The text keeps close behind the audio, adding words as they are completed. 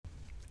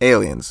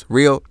Aliens,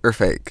 real or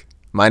fake?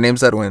 My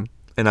name's Edwin,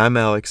 And I'm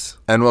Alex.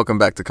 and welcome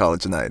back to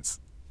College Nights.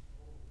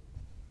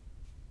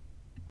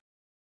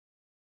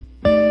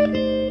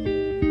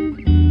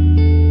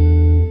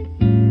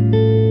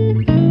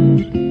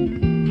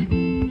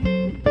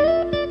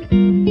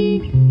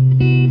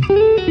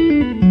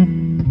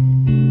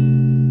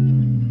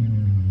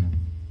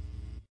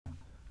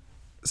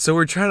 So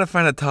we're trying to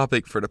find a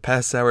topic for the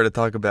past hour to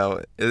talk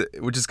about,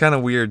 which is kind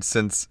of weird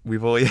since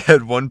we've only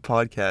had one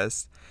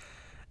podcast.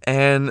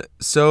 And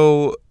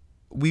so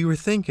we were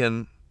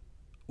thinking,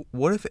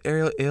 what if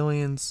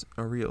aliens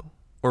are real?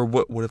 Or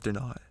what if they're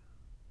not?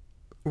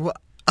 Well,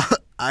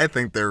 I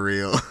think they're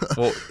real.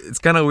 Well, it's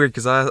kind of weird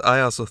because I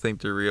also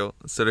think they're real.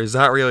 So there's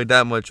not really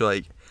that much,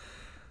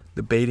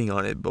 debating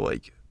on it. But,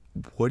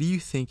 what do you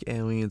think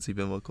aliens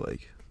even look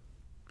like?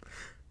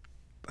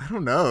 I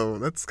don't know.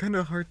 That's kind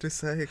of hard to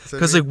say.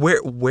 Because,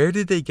 where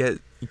did they get...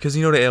 Because,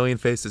 the alien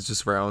face is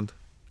just round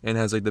and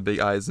has, the big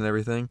eyes and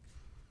everything.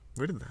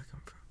 Where did that come from?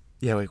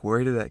 Yeah,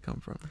 where did that come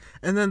from?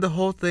 And then the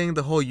whole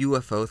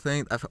UFO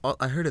thing,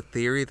 I heard a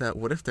theory that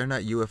what if they're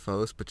not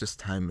UFOs, but just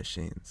time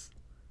machines?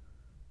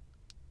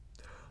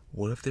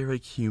 What if they're,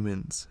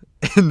 humans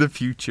in the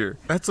future?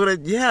 That's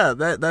what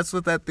that's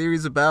what that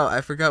theory's about. I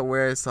forgot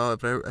where I saw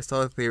it, but I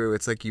saw a theory where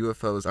it's like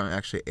UFOs aren't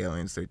actually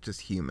aliens, they're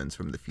just humans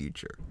from the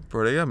future.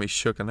 Bro, they got me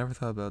shook. I never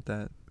thought about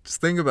that.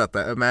 Just think about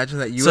that. Imagine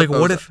that It's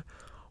UFOs...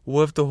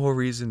 what if the whole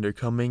reason they're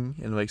coming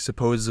and,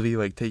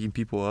 supposedly, taking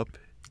people up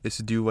is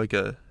to do,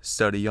 a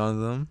study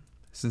on them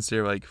since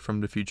they're,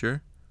 from the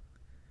future?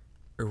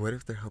 Or what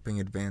if they're helping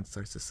advance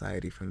our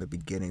society from the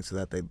beginning so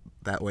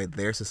that way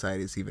their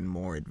society is even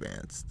more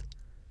advanced?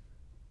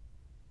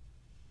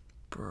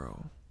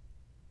 Bro.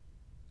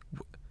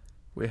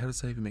 Wait, how does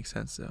that even make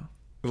sense, though?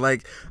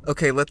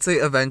 Okay, let's say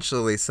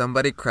eventually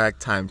somebody cracked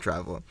time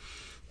travel.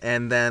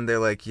 And then they're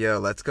like, yo,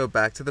 let's go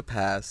back to the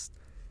past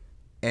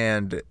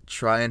and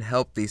try and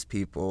help these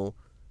people,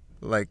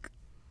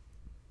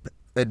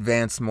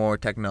 advance more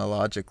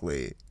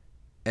technologically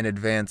and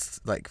advance,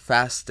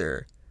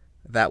 faster.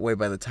 That way,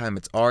 by the time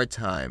it's our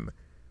time,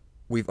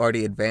 we've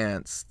already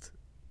advanced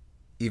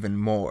even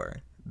more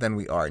than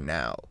we are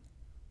now.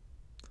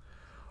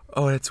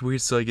 Oh, that's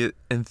weird. So,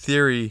 in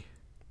theory,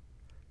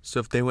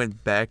 so if they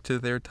went back to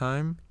their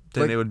time,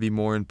 then they would be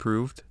more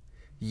improved?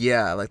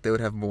 Yeah, they would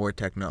have more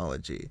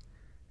technology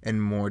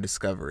and more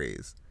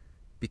discoveries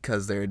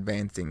because they're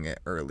advancing it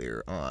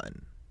earlier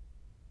on.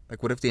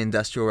 What if the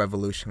Industrial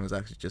Revolution was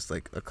actually just, a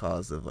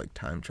cause of,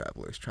 time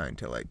travelers trying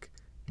to,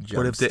 jumpstart?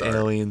 What if the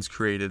aliens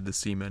created the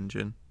steam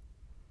engine?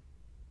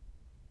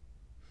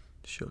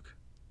 Shook.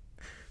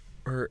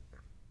 Or,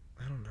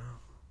 I don't know.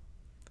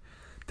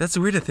 That's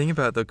weird to think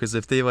about, though, because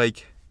if they,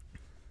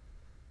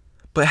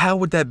 But how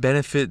would that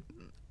benefit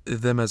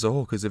them as a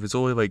whole? Because if it's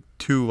only,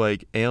 two,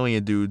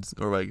 alien dudes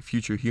or,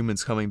 future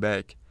humans coming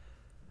back,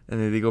 and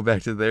then they go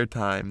back to their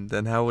time,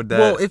 then how would that...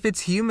 Well, if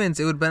it's humans,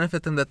 it would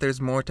benefit them that there's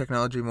more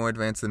technology, more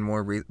advanced, and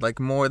more...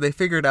 more... They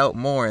figured out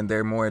more, and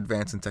they're more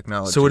advanced in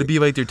technology. So would it be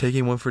they're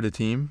taking one for the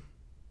team?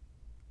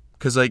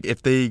 Because,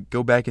 if they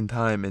go back in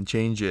time and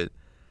change it,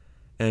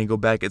 and go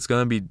back, it's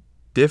going to be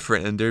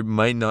different, and there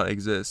might not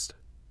exist.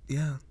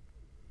 Yeah.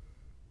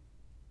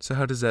 So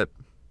how does that...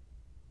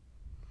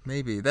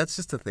 Maybe. That's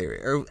just a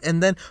theory.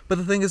 But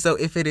the thing is, though,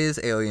 if it is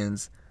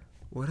aliens,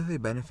 what are they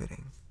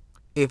benefiting?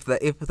 If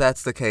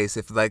that's the case,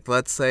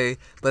 let's say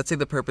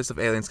the purpose of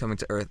aliens coming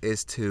to Earth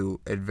is to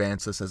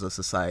advance us as a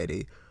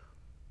society,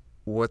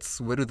 what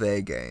do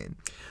they gain?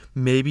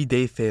 Maybe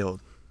they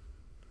failed.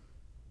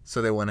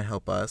 So they want to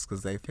help us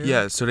because they failed?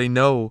 Yeah, so they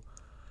know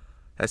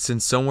that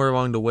since somewhere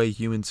along the way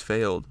humans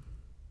failed,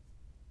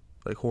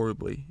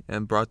 horribly,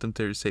 and brought them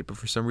to their state, but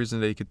for some reason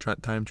they could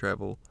time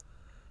travel.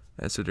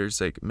 And so there's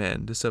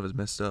man, this stuff is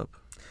messed up.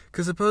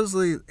 Because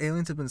supposedly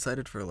aliens have been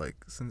sighted for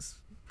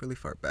since really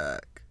far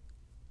back.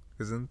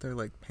 Isn't there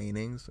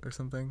paintings or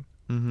something?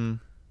 Mm-hmm.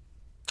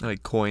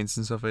 Coins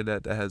and stuff like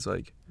that has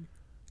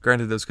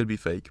granted those could be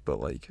fake, but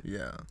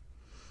yeah.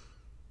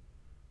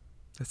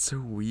 That's so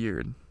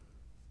weird.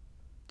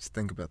 Just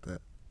think about that.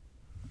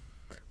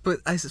 But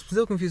I'm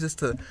still confused as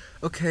to,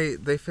 okay,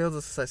 they failed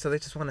the society, so they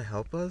just want to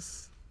help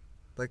us?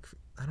 I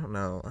don't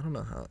know. I don't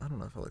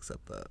know if I'll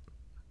accept that.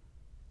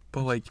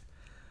 But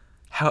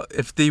how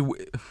if they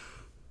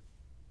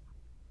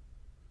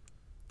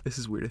this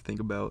is weird to think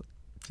about.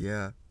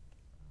 Yeah.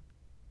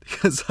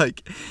 Because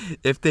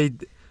if they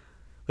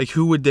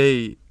who would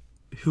they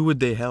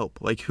help?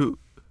 Who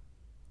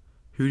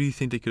do you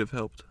think they could have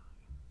helped?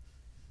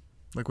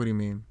 What do you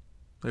mean?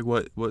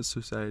 What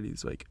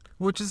societies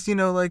Well, just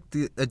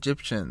the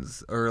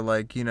Egyptians or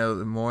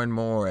more and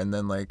more, and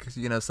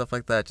then stuff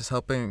like that, just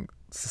helping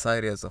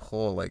society as a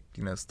whole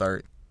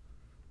start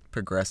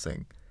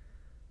progressing.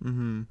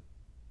 Mm-hmm.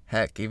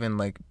 Heck,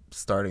 even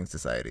starting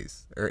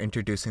societies or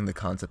introducing the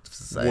concept of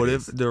societies. What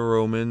if the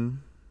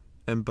Roman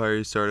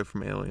Empire started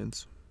from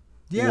aliens?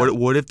 Yeah.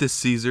 What if the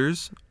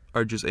Caesars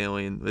are just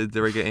alien?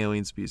 They're an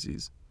alien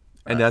species,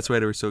 and that's why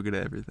they were so good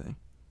at everything.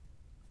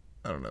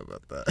 I don't know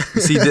about that.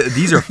 See,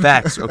 these are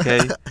facts, okay?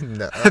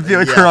 No, I feel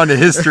like we're on the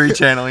History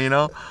Channel, you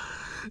know?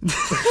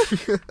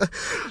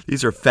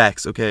 These are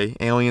facts, okay?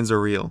 Aliens are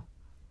real.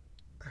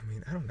 I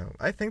mean, I don't know.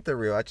 I think they're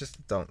real. I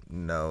just don't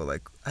know.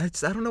 Like, I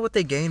don't know what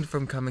they gained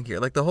from coming here.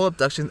 Like, the whole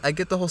abduction, I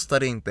get the whole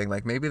studying thing.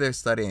 Like, maybe they're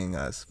studying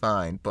us,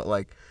 fine. But,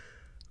 like,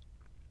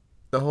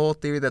 the whole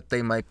theory that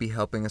they might be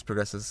helping us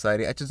progress as a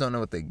society, I just don't know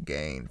what they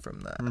gain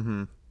from that.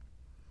 Mm-hmm.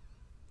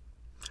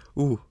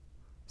 Ooh.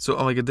 So,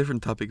 on, like, a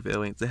different topic of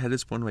aliens, I had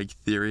this one, like,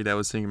 theory that I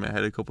was thinking in my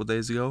head a couple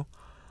days ago.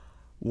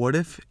 What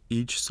if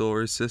each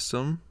solar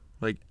system,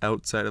 like,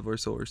 outside of our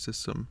solar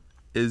system,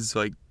 is,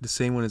 like, the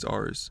same one as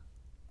ours,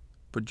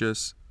 but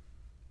just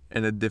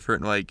in a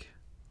different, like,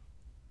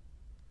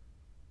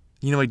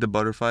 you know, like the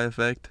butterfly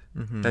effect?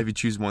 Mm-hmm. That if you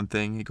choose one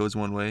thing, it goes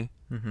one way.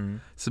 Mm-hmm.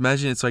 So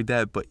imagine it's like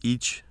that, but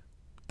each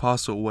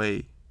possible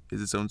way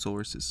is its own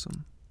solar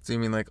system. So you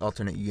mean like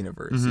alternate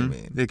universe? You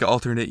mean? Like an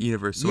alternate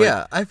universe. So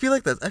Yeah, I feel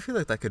like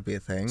that could be a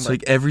thing. So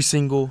like every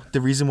single,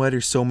 the reason why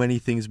there's so many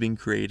things being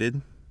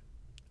created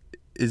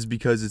is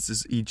because it's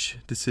just each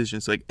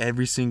decision. So like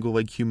every single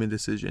like human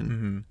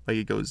decision, like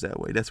it goes that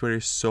way. That's why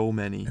there's so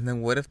many. And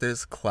then what if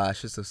there's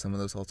clashes of some of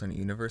those alternate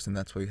universe, and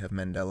that's why you have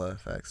Mandela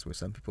effects, where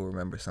some people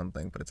remember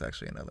something, but it's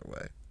actually another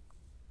way.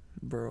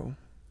 Bro,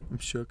 I'm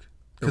shook.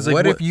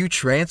 What if you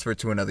transfer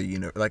to another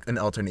like an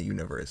alternate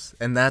universe,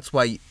 and that's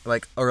why,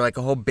 like, or like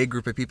a whole big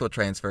group of people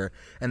transfer,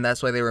 and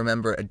that's why they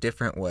remember a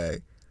different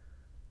way.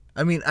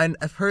 I mean,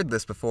 I've heard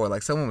this before.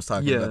 Like someone was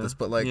talking about this,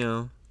 but like,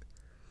 it's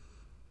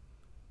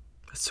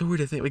so weird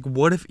to think. Like,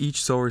 what if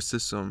each solar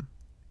system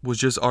was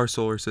just our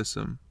solar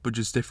system, but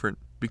just different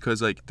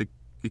because like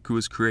it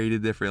was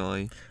created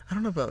differently? I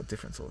don't know about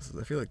different solar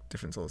systems. I feel like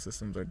different solar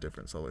systems are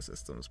different solar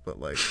systems, but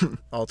like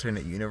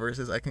alternate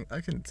universes, I can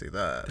see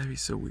that. That'd be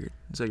so weird.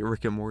 It's like a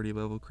Rick and Morty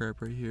level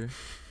crap right here.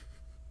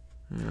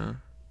 Yeah.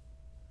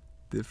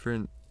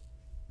 Different.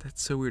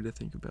 That's so weird to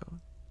think about.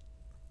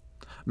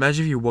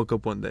 Imagine if you woke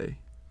up one day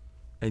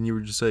and you were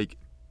just like,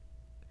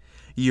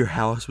 your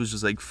house was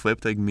just like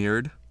flipped, like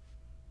mirrored.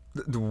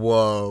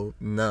 Whoa,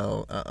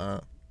 no,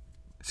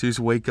 So you just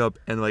wake up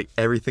and like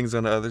everything's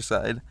on the other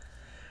side.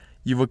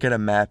 You look at a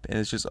map and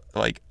it's just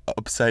like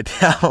upside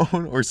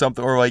down or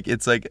something, or like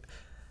it's like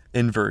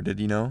inverted,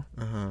 you know?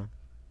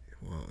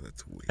 Whoa,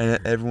 that's weird.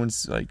 And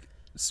everyone's like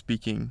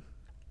speaking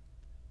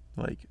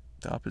like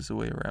the opposite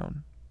way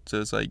around. So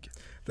it's like,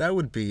 that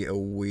would be a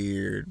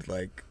weird,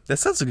 like, that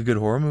sounds like a good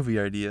horror movie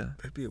idea.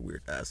 That'd be a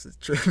weird acid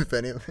trip, if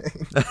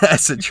anything.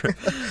 Acid trip.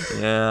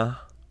 Yeah.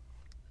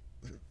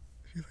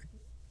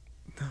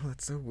 No,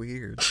 that's so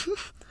weird.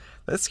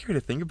 That's scary to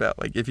think about.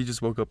 Like if you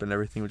just woke up and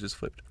everything was just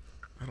flipped.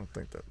 I don't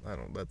think so.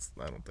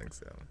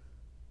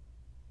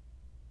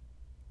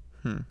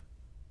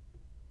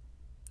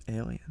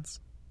 Aliens.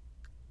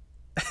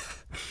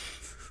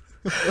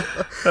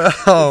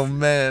 Oh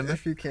man.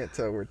 If you can't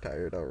tell, we're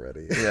tired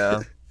already.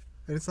 Yeah.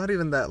 And it's not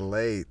even that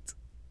late.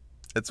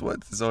 It's what?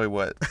 It's only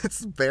what?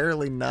 It's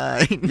barely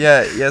 9.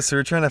 Yeah, so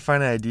we're trying to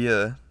find an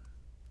idea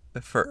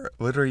for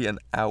literally an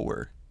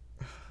hour.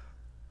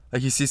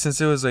 Like you see,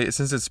 since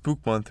it's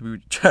Spook Month,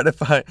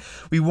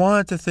 we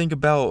wanted to think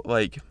about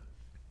like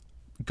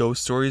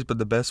ghost stories, but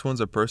the best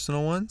ones are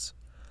personal ones.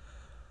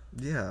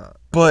 Yeah.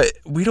 But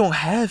we don't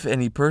have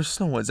any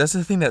personal ones. That's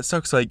the thing that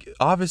sucks. Like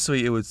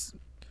obviously it would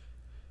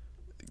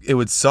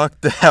suck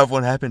to have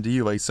one happen to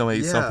you, like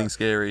something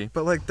scary.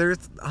 But like I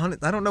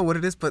don't know what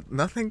it is, but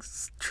nothing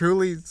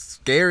truly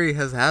scary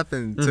has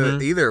happened to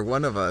either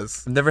one of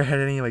us. I've never had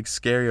any like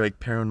scary like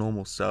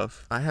paranormal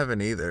stuff. I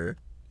haven't either.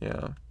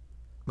 Yeah.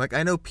 Like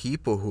I know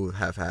people who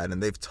have had,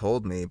 and they've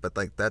told me, but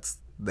like that's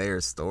their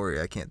story.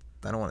 I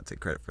don't want to take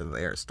credit for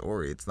their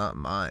story. It's not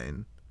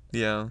mine.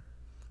 Yeah.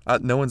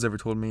 No one's ever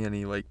told me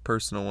any like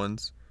personal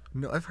ones.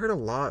 No, I've heard a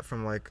lot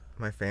from like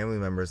my family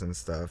members and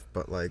stuff,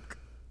 but like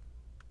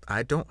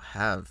I don't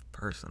have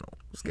personal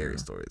scary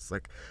stories.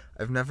 Like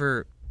I've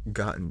never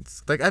gotten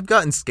I've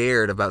gotten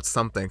scared about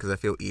something because I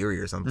feel eerie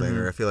or something,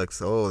 or I feel like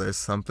there's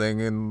something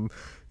in,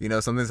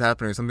 something's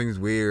happening or something's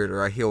weird,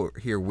 or I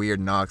hear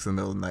weird knocks in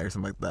the middle of the night or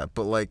something like that.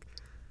 But like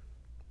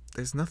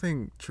there's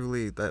nothing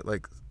truly that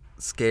like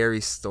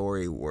scary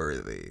story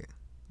worthy.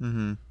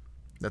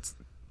 That's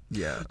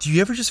yeah. Do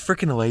you ever just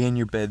freaking lay in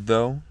your bed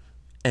though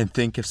and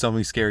think if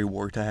something scary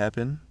were to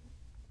happen?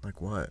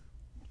 Like what?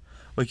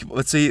 Like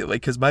let's say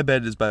like because my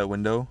bed is by a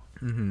window,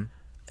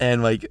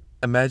 and like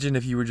imagine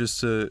if you were just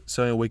to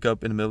suddenly wake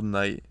up in the middle of the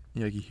night,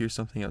 you hear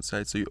something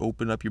outside, so you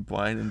open up your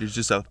blind and there's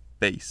just a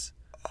face.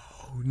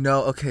 Oh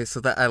no! Okay, so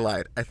that I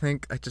lied. I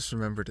think I just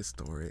remembered a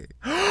story.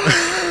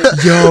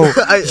 Yo,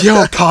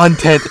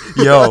 content.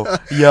 Yo.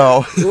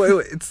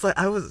 Wait, it's like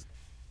I was.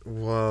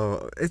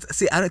 Whoa!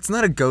 It's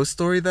not a ghost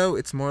story though.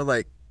 It's more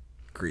like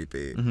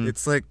creepy.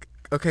 It's like,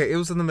 okay, it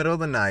was in the middle of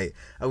the night.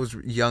 I was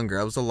younger.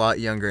 I was a lot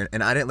younger,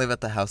 and I didn't live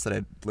at the house that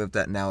I lived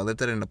at now. I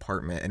lived at an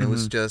apartment, and it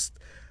was just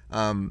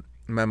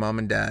my mom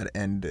and dad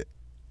and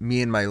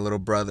me and my little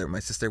brother. My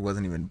sister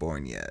wasn't even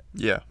born yet.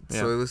 Yeah.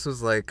 So this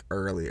was like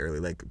early,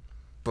 like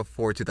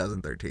before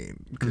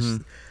 2013. Because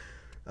it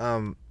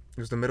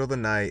was the middle of the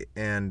night,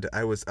 and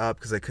I was up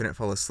because I couldn't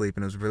fall asleep,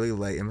 and it was really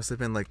late. It must have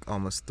been like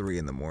almost 3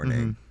 in the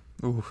morning.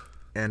 Ooh.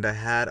 And I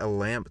had a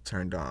lamp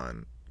turned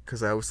on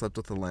because I always slept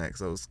with the lamp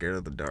because I was scared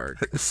of the dark.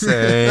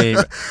 Same.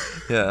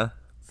 Yeah.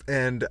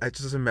 And I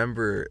just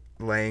remember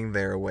laying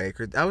there awake.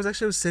 I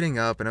was sitting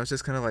up, and I was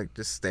just kind of like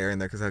just staring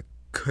there because I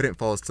couldn't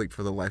fall asleep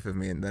for the life of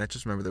me. And then I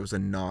just remember there was a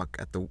knock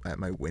at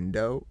my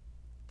window,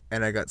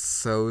 and I got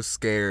so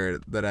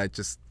scared that I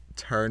just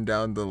turned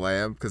down the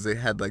lamp because it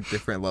had like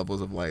different levels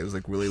of light. It was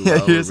like really low.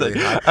 Yeah, you're just really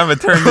like, high. I'm gonna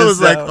turn I this was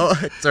down. like,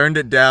 oh, I turned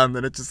it down.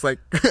 Then it just like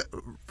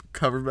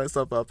covered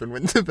myself up and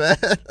went to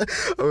bed.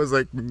 I was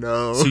like,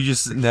 no. So you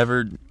just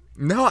never.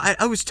 No,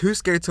 I was too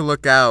scared to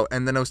look out,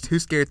 and then I was too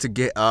scared to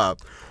get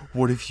up.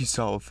 What if you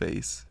saw a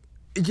face?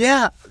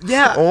 Yeah.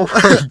 Oh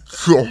my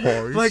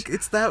gosh. Like,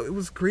 it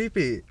was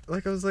creepy.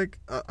 Like, I was like,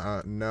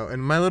 no.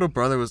 And my little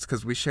brother was,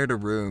 because we shared a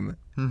room,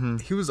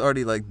 he was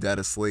already, like, dead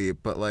asleep,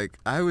 but, like,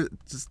 I was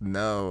just,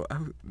 no.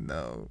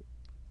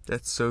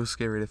 That's so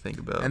scary to think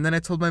about. And then I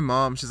told my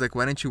mom, she's like,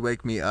 why didn't you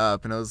wake me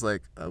up? And I was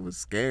like, I was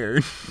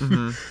scared.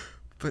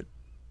 But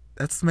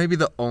that's maybe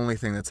the only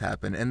thing that's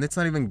happened. And it's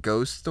not even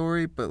ghost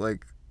story, but,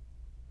 like,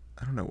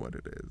 I don't know what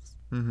it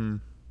is.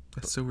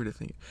 That's so weird to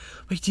think.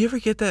 Like, do you ever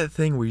get that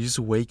thing where you just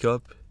wake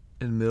up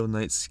in the middle of the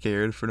night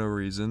scared for no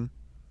reason?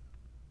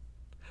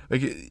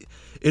 Like,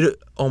 it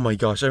oh my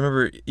gosh, I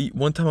remember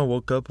one time I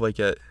woke up, like,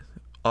 at,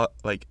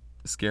 like,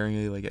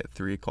 scaringly, like, at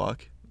 3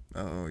 o'clock.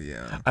 Oh,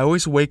 yeah. I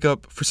always wake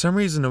up, for some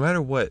reason, no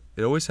matter what,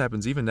 it always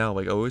happens, even now,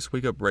 like, I always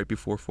wake up right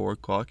before 4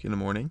 o'clock in the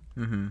morning.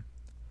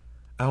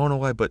 I don't know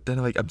why, but then,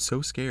 like, I'm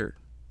so scared.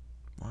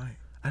 Why?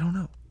 I don't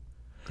know.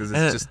 Because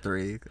it's just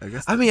 3, I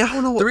guess. I mean, I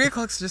don't know. 3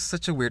 o'clock's just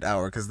such a weird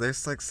hour because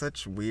there's like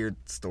such weird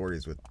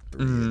stories with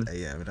 3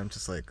 a.m. and I'm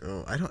just like,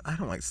 oh, I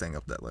don't like staying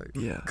up that late.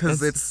 Yeah,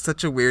 because it's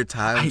such a weird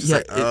time. I'm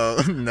just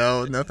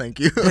no,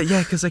 thank you.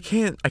 Yeah, because I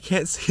can't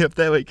stay up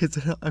that late because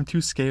I'm too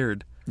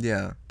scared.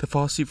 Yeah. To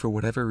fall asleep for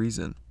whatever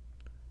reason,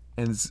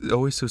 and it's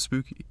always so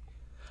spooky.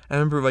 I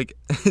remember, like,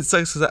 it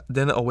sucks because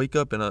then I'll wake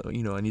up and I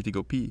need to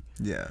go pee.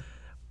 Yeah.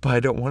 But I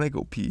don't want to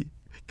go pee.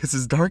 Because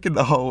it's dark in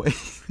the hallway.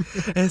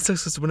 And it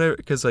sucks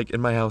because, like,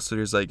 in my house,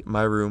 there's, like,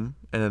 my room,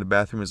 and then the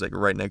bathroom is, like,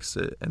 right next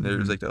to it, and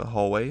there's, like, the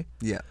hallway.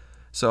 Yeah.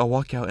 So I'll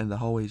walk out, and the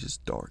hallway is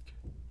just dark.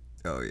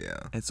 Oh,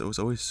 yeah. And so it's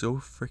always so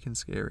freaking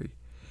scary.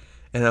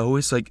 And I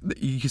always, like,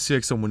 you can see,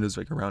 like, some windows,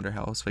 like, around our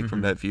house, like,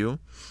 from that view.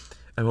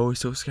 I'm always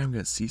so scared I'm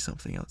going to see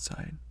something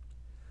outside.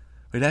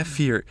 Like, that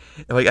fear,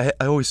 like,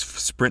 I always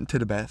sprint to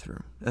the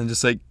bathroom and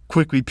just, like,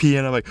 quickly pee,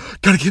 and I'm like,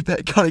 gotta get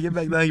back.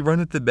 Then I run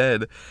into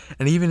bed,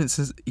 and even if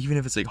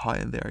it's, like, hot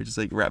in there, I just,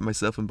 like, wrap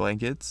myself in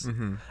blankets.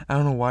 I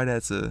don't know why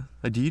that's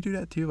like, do you do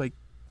that too? Like,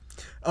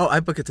 oh, I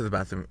book it to the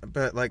bathroom,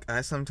 but, like,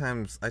 I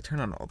turn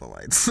on all the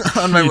lights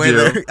on my way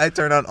there. I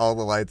turn on all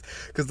the lights,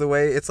 because the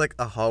way, it's, like,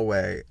 a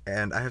hallway,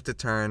 and I have to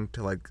turn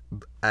to, like,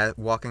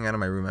 walking out of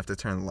my room, I have to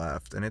turn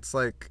left, and it's,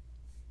 like,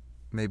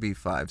 maybe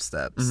 5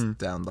 steps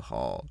down the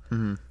hall.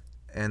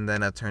 And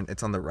then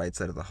it's on the right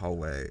side of the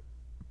hallway.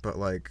 But,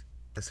 like,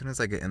 as soon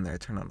as I get in there, I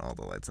turn on all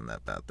the lights in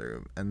that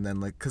bathroom. And then,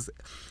 like, because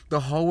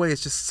the hallway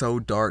is just so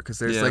dark. Because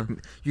there's, like,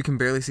 you can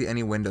barely see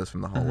any windows from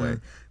the hallway.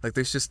 Like,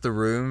 there's just the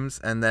rooms.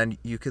 And then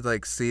you could,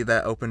 like, see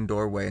that open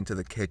doorway into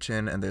the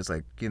kitchen. And there's,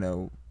 like,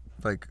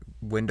 like,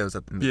 windows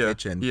up in the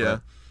kitchen.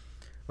 Yeah.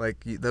 But,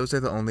 like, those are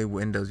the only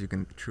windows you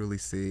can truly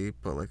see.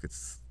 But, like,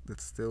 it's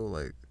still,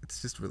 like,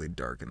 it's just really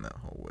dark in that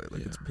hallway.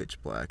 Like, it's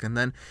pitch black. And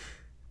then,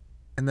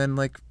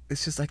 like,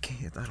 it's just, I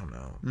don't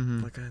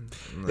know. Like,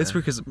 it's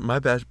because my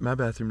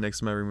bathroom next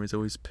to my room is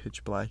always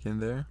pitch black in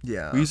there.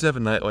 Yeah. We used to have a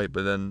nightlight,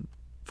 but then,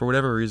 for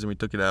whatever reason, we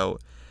took it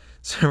out.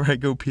 So when I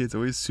go pee, it's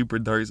always super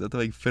dark, so I have to,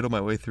 like, fiddle my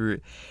way through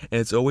it.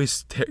 And it's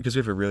always, because we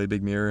have a really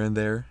big mirror in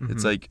there,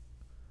 it's, like,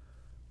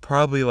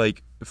 probably,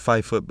 like,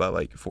 5 foot by,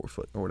 like, 4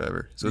 foot or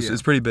whatever. So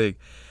it's pretty big.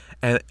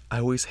 And I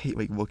always hate,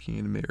 like, looking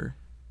in the mirror.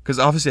 Because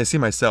obviously I see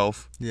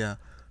myself. Yeah.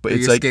 But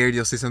it's you're like, scared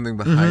you'll see something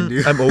behind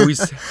you. I'm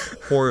always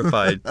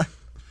horrified.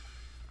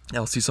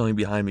 I'll see something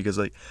behind me because,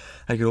 like,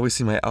 I could always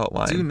see my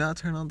outline. Do you not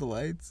turn on the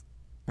lights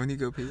when you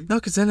go pee? No,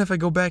 because then if I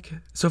go back,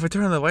 so if I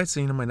turn on the lights,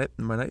 then,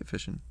 my night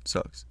vision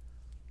sucks.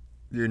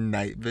 Your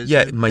night vision?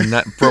 Yeah, my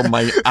night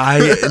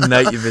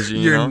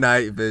vision. Your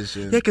night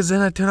vision. Yeah, because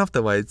then I turn off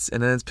the lights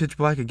and then it's pitch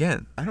black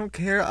again. I don't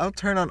care. I'll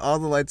turn on all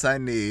the lights I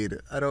need.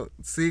 I don't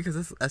see,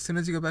 because as soon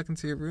as you go back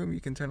into your room,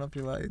 you can turn off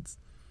your lights.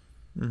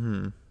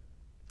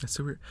 That's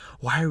so weird.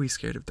 Why are we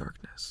scared of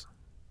darkness?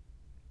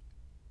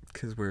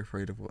 Because we're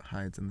afraid of what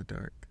hides in the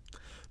dark.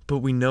 But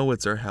we know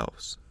it's our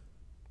house.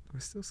 We're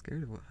still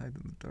scared of what hides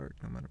in the dark,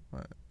 no matter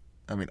what.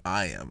 I mean,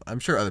 I am. I'm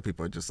sure other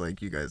people are just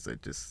like, you guys are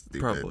just stupid.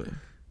 Probably.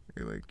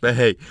 You're like, but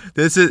hey,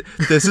 this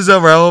is a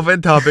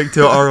relevant topic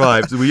to our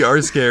lives. We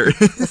are scared.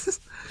 It's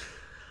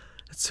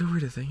so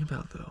weird to think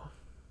about, though.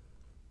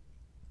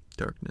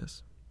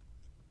 Darkness.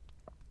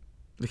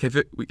 Like, have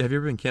you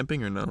ever been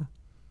camping or no?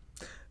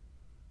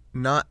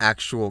 Not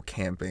actual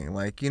camping,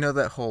 like,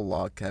 that whole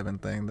log cabin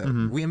thing that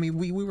we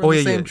were on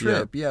the same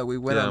trip. Yeah, we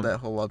went on that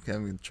whole log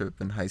cabin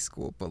trip in high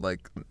school, but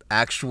like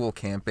actual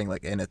camping,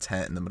 like in a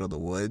tent in the middle of the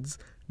woods,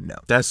 No.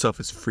 That stuff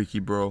is freaky,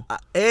 bro.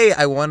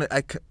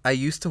 I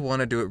used to want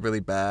to do it really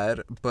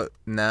bad, but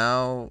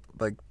now,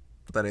 like,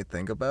 that I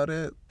think about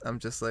it, I'm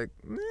just like,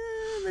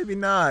 maybe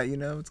not. You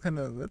know,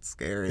 that's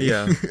scary.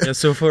 Yeah. Yeah.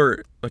 So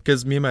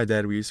because me and my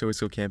dad, we used to always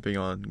go camping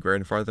on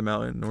Grandfather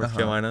Mountain, North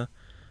Carolina.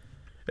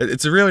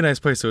 It's a really nice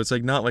place. So it's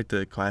like not like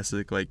the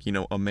classic, like, you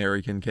know,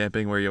 American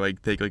camping where you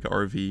like take like an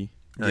RV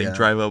and like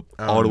drive up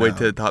all the way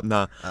to the top.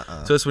 Nah.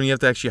 So it's when you have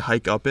to actually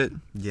hike up it.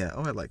 Yeah.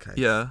 Oh, I like hikes.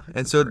 Yeah. Hikes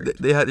and are so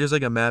great. there's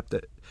like a map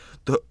that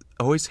I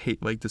always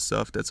hate like the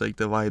stuff that's like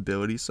the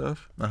liability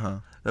stuff.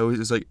 That always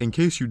is like in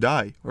case you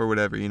die or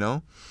whatever, you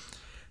know.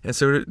 And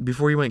so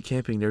before you went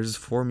camping, there was this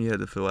form you had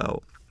to fill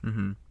out.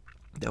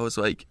 That was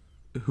like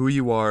who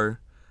you are,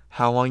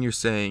 how long you're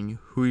staying,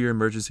 who your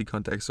emergency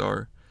contacts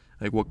are,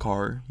 like what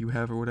car you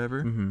have or whatever.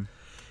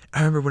 I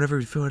remember whenever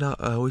we fill it out,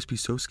 I always be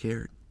so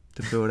scared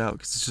to fill it out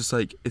because it's just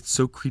like it's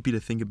so creepy to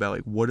think about.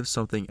 Like, what if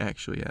something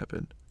actually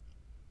happened?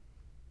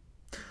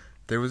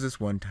 There was this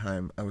one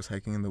time I was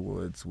hiking in the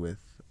woods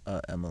with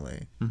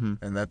Emily,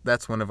 and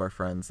that's one of our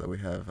friends that we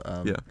have.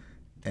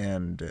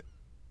 And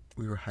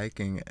we were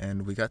hiking,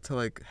 and we got to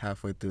like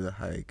halfway through the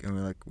hike,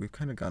 and we've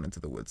kind of gone into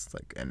the woods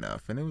like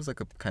enough, and it was like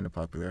a kind of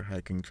popular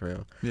hiking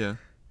trail. Yeah.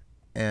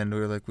 And we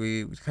were like,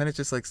 we kind of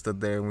just like stood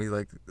there, and we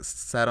like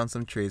sat on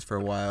some trees for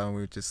a while, and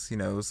we were just, you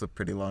know, it was a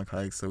pretty long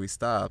hike, so we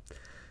stopped.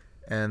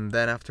 And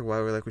then after a while,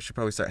 we were like, we should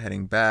probably start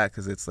heading back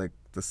because it's like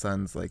the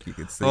sun's like you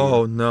could see.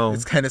 Oh no!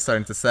 It's kind of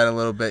starting to set a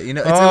little bit. You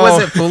know, it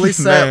wasn't fully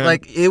set. Man.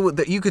 Like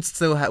you could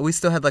still we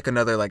still had like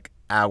another like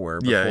hour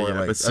before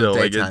like but still,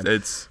 like daytime.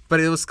 it's. But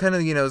it was kind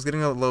of, you know, it was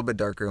getting a little bit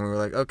darker, and we were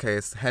like, okay,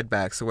 let's head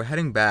back. So we're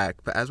heading back.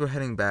 But as we're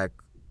heading back,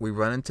 we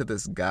run into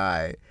this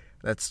guy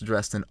that's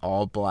dressed in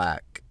all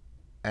black,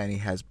 and he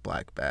has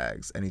black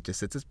bags, and he just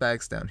sits his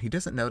bags down. He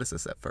doesn't notice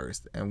us at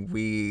first, and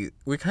we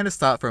kind of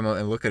stop for a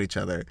moment and look at each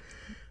other.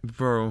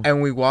 Bro.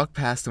 And we walk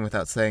past him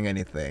without saying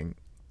anything.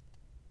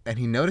 And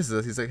he notices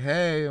us. He's like,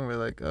 hey. And we're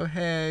like, oh,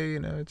 hey, you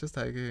know, just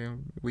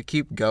hiking. We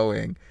keep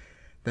going.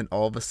 Then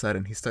all of a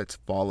sudden, he starts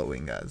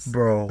following us.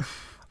 Bro.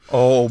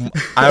 Oh,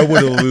 I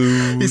would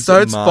lose. He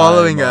starts my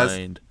following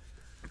mind. us.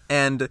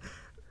 And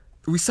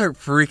we start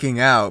freaking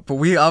out. But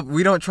we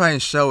don't try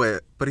and show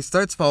it. But he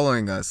starts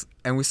following us.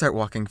 And we start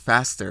walking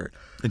faster.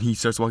 And he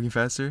starts walking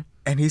faster?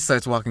 And he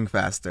starts walking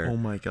faster. Oh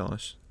my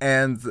gosh.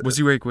 And was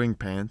he wearing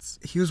pants?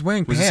 He was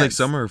wearing Was pants. this like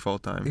summer or fall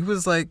time? It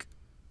was like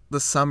the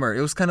summer.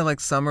 It was kind of like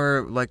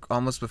summer, like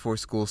almost before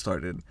school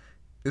started.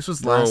 This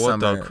was last what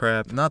summer. the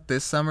crap? Not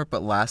this summer,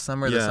 but last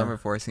summer, the summer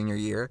before senior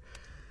year.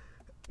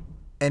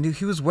 And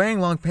he was wearing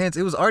long pants.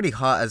 It was already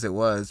hot as it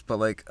was, but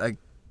like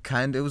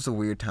it was a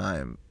weird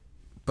time.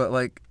 But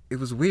like it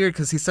was weird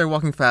because he started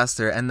walking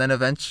faster, and then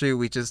eventually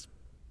we just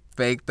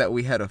faked that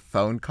we had a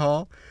phone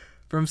call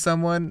from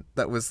someone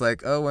that was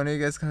like, oh, when are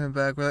you guys coming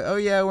back? We're like, oh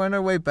yeah, we're on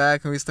our way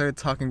back. And we started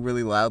talking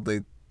really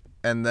loudly.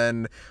 And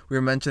then we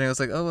were mentioning, I was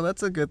like, oh, well,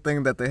 that's a good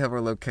thing that they have our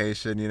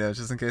location, you know,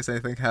 just in case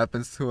anything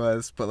happens to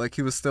us. But like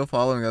he was still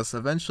following us.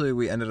 Eventually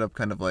we ended up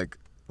kind of like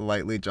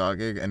lightly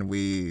jogging, and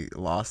we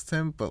lost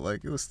him, but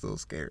like it was still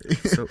scary.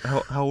 So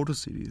how old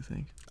was he, do you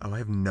think? Oh, I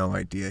have no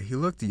idea. He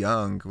looked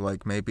young,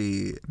 like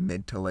maybe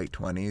mid to late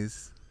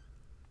 20s.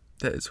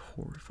 That is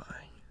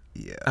horrifying.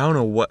 Yeah. I don't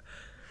know what.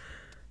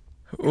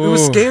 It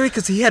was scary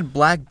because he had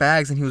black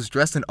bags and he was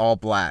dressed in all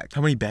black.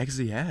 How many bags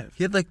did he have?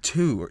 He had like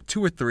two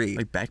or three.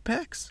 Like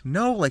backpacks?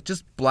 No, like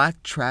just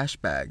black trash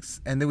bags.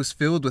 And it was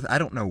filled with I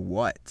don't know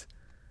what.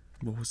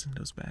 What was in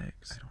those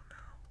bags? I don't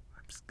know.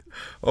 I'm just...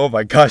 Oh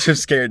my gosh, I'm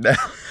scared now.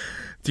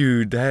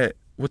 Dude,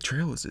 what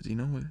trail was it? Do you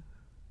know what?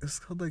 It's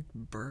called like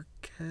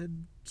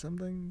Burkhead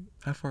something.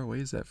 How far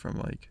away is that from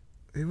like?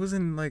 It was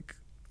in like,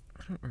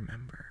 I don't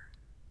remember.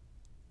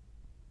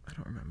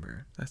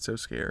 That's so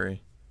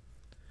scary.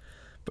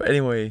 But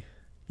anyway,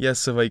 yeah,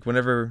 so like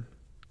so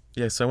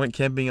I went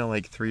camping on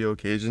like 3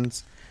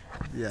 occasions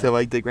to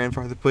like the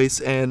grandfather place,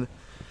 and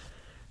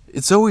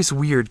it's always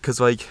weird because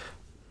like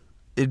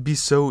it'd be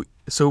so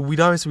we'd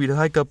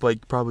hike up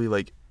like probably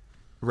like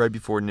right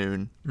before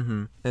noon,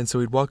 and so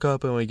we'd walk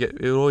up and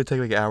it would only take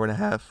like an hour and a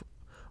half,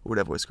 or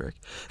that voice correct,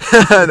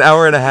 an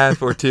hour and a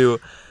half or 2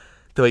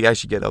 to like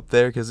actually get up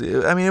there because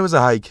it was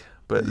a hike,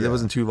 but it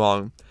wasn't too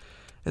long,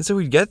 and so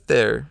we'd get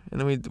there and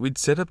then we'd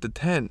set up the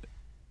tent,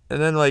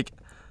 and then like.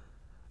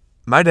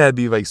 My dad'd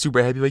be like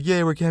super happy, like,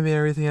 yeah, we're camping and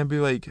everything. I'd be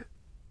like,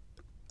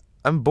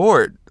 I'm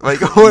bored. Like,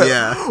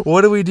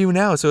 what do we do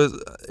now? So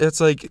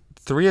it's like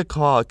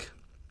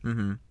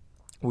 3:00.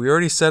 We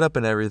already set up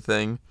and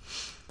everything.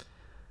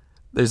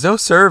 There's no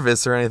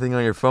service or anything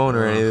on your phone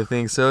or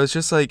anything. So it's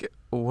just like,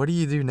 what do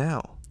you do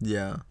now?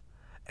 Yeah.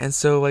 And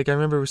so like I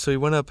remember, so we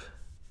went up,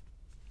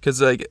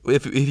 because like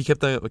if he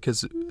kept on,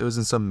 because it was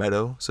in some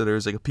meadow, so there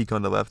was like a peak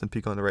on the left and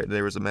peak on the right, and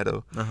there was a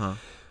meadow.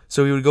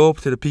 So we would go up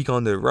to the peak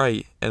on the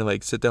right and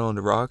like sit down on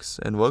the rocks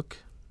and look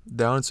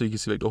down, so you can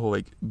see like the whole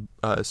like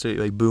city,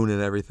 like Boone and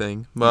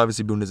everything. Well,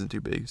 obviously Boone isn't too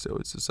big, so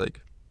it's just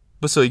like,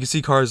 but still you can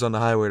see cars on the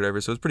highway or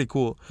whatever. So it's pretty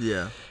cool.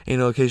 Yeah. And, you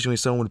know, occasionally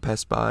someone would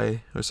pass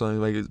by or something.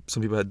 Like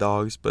some people had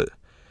dogs, but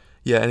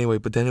yeah. Anyway,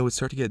 but then it would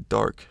start to get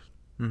dark.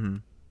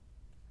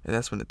 And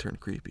that's when it turned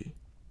creepy.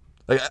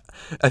 Like,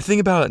 I think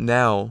about it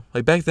now.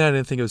 Like, back then I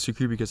didn't think it was too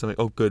creepy because I'm like,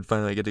 oh, good,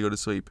 finally I get to go to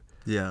sleep.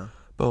 Yeah.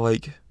 But,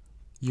 like,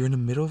 you're in the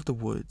middle of the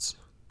woods.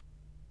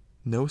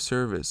 No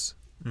service.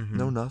 Mm-hmm.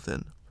 No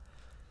nothing.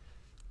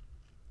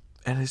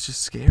 And it's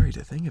just scary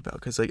to think about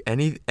because, like,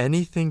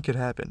 anything could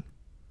happen.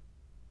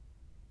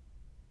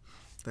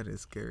 That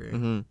is scary.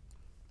 Mm-hmm.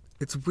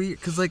 It's weird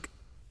because, like,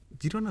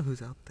 you don't know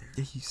who's out there.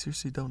 Yeah, you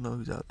seriously don't know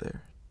who's out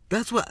there.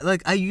 That's what,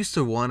 like, I used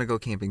to want to go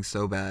camping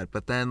so bad,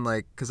 but then,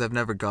 like, because I've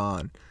never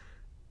gone.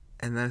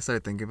 And then I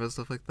started thinking about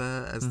stuff like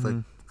that as,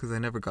 like, because I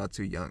never got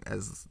too young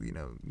as, you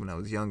know, when I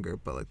was younger,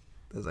 but, like,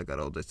 as I got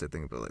older, I started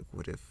thinking about, like,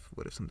 what if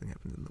something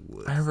happened in the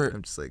woods? I remember,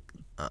 I'm just like,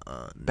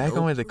 back nope.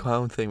 on, like, the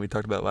clown thing we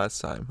talked about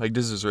last time. Like,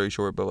 this is very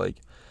short, but,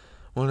 like,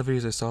 one of the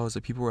videos I saw was,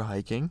 like, people were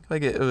hiking.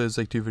 Like, it was,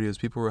 like, 2 videos.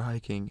 People were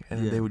hiking,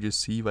 and they would just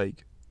see,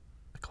 like,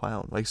 a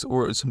clown. Like,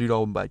 or some dude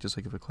all in black, just,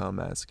 like, with a clown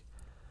mask.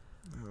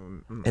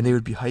 And they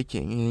would be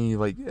hiking, and,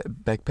 like,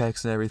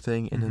 backpacks and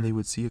everything, and then they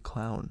would see a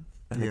clown.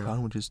 And the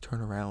clown would just turn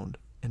around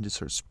and just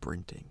start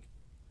sprinting.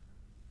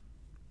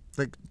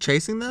 Like,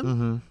 chasing them?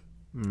 Mm-hmm.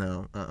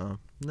 No,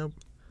 nope.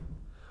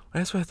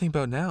 That's what I think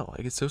about now.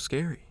 Like, it's so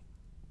scary.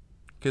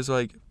 Because,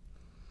 like,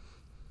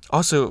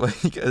 also,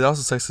 like, it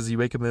also sucks because you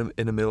wake up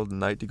in the middle of the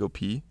night to go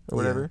pee or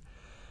whatever.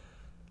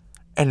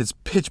 And it's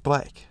pitch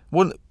black.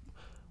 Well,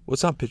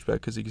 it's not pitch black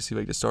because you can see,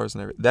 like, the stars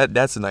and everything.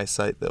 That's a nice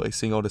sight, though, like,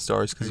 seeing all the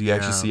stars because you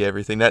actually see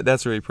everything.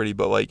 That's really pretty,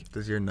 but, like...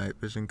 Does your night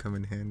vision come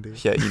in handy?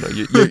 Yeah, you know,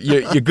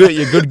 you're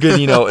good,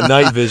 you know,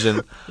 night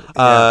vision.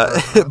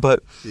 But...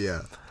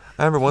 Yeah.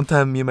 I remember one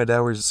time me and my dad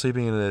were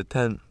sleeping in a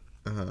tent.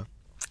 Uh-huh.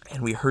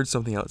 And we heard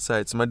something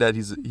outside. So my dad,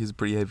 he's a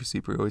pretty heavy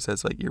sleeper. He always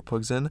has, like,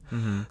 earplugs in.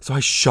 Mm-hmm. So I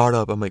shot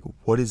up. I'm like,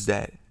 what is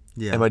that?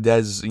 Yeah. And my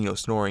dad's, you know,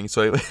 snoring.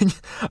 So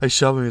I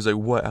shot him. He was like,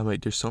 what? I'm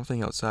like, there's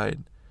something outside.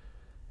 And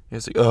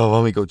he's like, oh,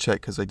 let me go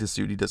check. Because, like, this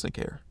dude, he doesn't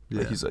care. Yeah.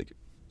 Like, he's like,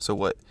 so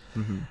what?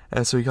 Mm-hmm.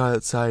 And so he got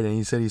outside and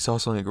he said he saw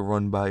something, like,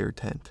 run by your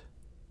tent.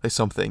 Like,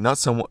 something. Not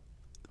someone.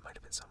 It might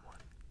have been someone.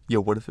 Yo,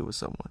 what if it was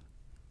someone?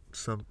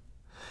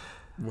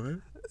 What?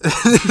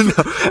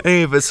 No,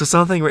 anyway, but so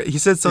something, he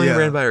said something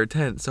ran by our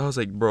tent. So I was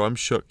like, bro, I'm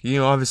shook. You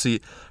know,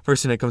 obviously,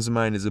 first thing that comes to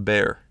mind is a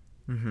bear.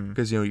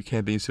 Because, you know, you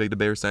can't be, you see, like, the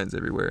bear signs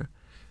everywhere.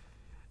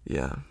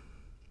 Yeah.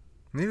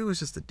 Maybe it was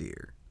just a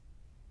deer.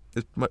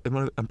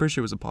 I'm pretty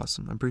sure it was a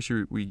possum. I'm pretty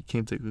sure we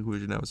came to the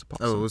conclusion that was a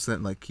possum. Oh, it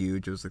wasn't, like,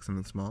 huge. It was, like,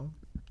 something small?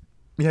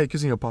 Yeah,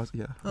 because, you know,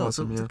 possum, yeah. Oh,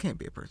 possum, so it can't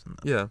be a person,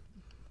 though. Yeah.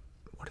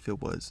 What if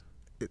it was?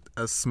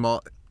 A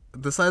small...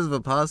 The size of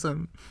a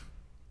possum?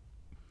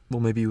 Well,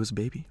 maybe it was a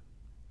baby.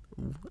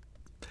 What?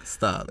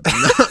 Stop.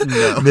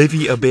 No.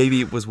 Maybe a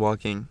baby was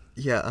walking.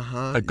 Yeah,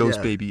 uh-huh. A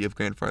ghost baby of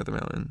Grandfather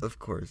Mountain. Of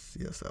course.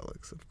 Yes,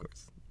 Alex, of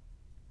course.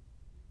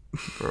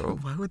 Bro.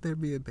 Why would there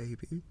be a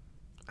baby?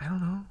 I don't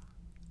know.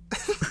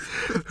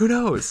 Who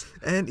knows?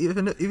 And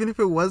even if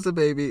it was a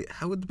baby,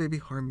 how would the baby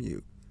harm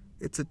you?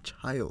 It's a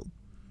child.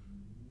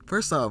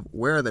 First off,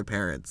 where are their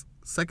parents?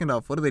 Second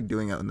off, what are they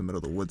doing out in the middle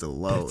of the woods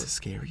alone? That's a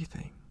scary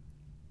thing.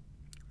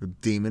 A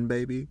demon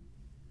baby?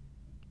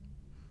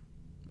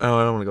 Oh,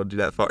 I don't want to go do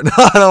that far. No,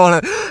 I don't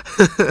want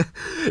to.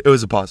 It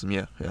was a possum,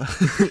 yeah.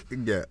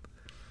 Yeah.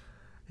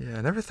 Yeah,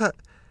 I never thought.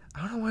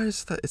 I don't know why I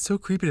just thought it's so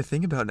creepy to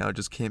think about now,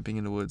 just camping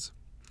in the woods.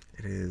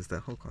 It is.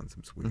 That whole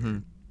concept's weird. Mm-hmm.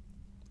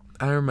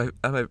 I remember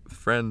my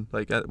friend,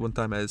 like, at one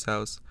time at his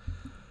house,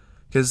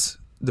 because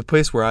the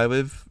place where I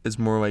live is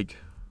more, like,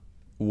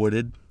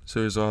 wooded,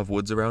 so there's a lot of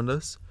woods around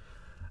us.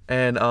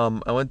 And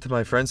I went to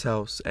my friend's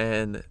house,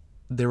 and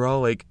they were all,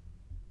 like,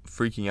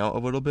 freaking out a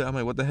little bit. I'm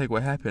like, what the heck?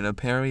 What happened?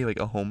 Apparently, like,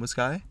 a homeless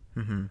guy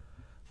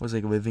was,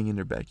 like, living in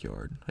their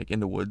backyard, like,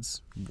 in the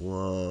woods.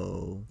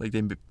 Whoa. Like,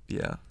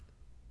 yeah.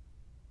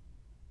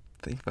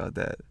 Think about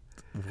that.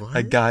 What?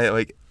 A guy,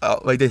 like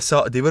they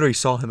literally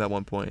saw him at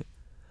one point.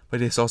 Like,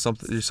 they saw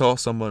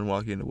someone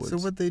walking in the woods. So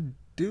what they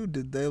do?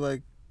 Did they,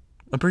 like...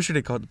 I'm pretty sure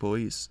they called the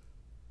police.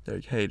 They're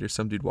like, hey, there's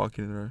some dude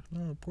walking in there.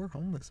 Oh, poor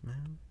homeless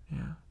man.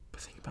 Yeah.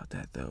 But think about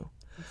that, though.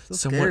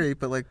 It's so scary,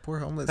 but, like, poor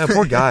homeless man.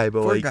 Poor guy,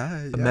 but, poor like,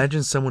 guy, yeah.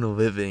 Imagine someone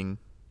living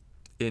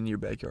in your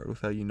backyard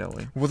without you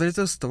knowing. Well, there's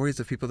those stories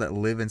of people that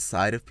live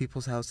inside of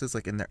people's houses,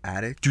 like, in their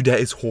attic. Dude, that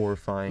is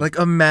horrifying. Like,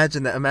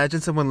 imagine that.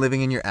 Imagine someone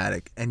living in your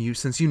attic, and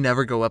since you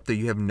never go up there,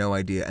 you have no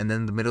idea. And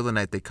then in the middle of the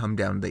night, they come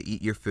down, they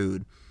eat your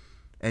food,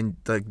 and,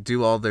 like,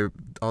 do all their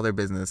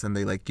business, and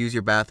they, like, use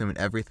your bathroom and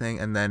everything.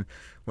 And then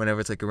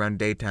whenever it's, like, around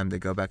daytime, they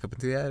go back up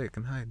into the attic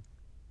and hide.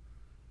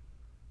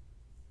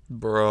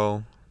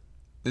 Bro,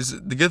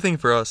 the good thing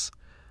for us,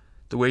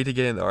 the way to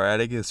get into our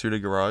attic is through the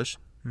garage.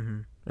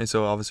 And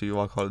so obviously you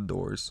lock all the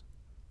doors.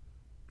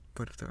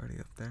 What if they're already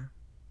up there?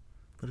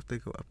 What if they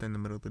go up there in the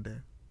middle of the day?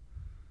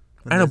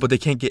 I know, but they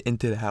can't get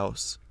into the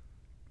house.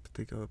 But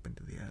they go up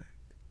into the attic.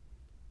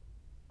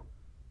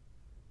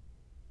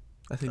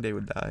 I think they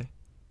would die.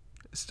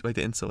 It's like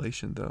the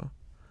insulation, though.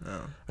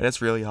 Oh.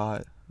 That's really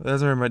hot. I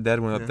remember my dad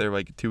went up there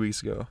like 2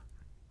 weeks ago.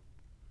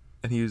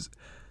 And he was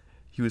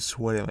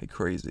sweating like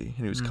crazy.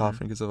 And he was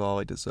coughing because of all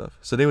like this stuff.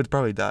 So they would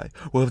probably die.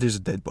 What if there's a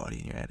dead body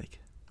in your attic?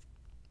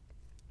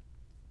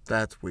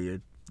 That's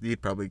weird.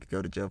 You'd probably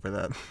go to jail for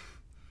that.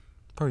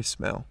 Probably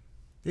smell.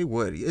 It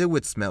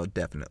would smell,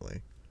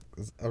 definitely.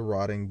 'Cause a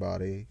rotting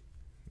body,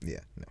 yeah,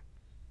 no.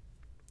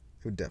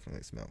 It would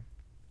definitely smell.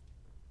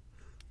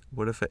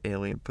 What if an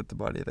alien put the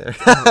body there?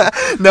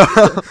 No.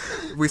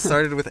 We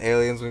started with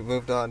aliens, we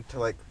moved on to,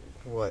 like,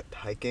 what,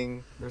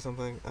 hiking or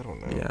something? I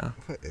don't know. Yeah.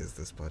 What is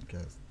this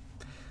podcast?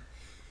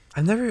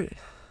 I've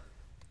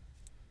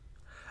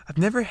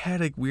never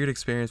had a weird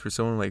experience where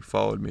someone, like,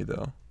 followed me,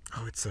 though.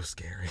 Oh, it's so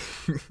scary.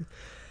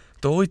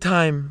 The only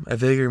time I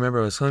vaguely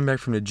remember, I was coming back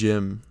from the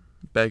gym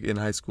back in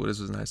high school. This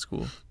was in high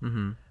school.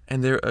 Mm-hmm.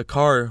 And a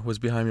car was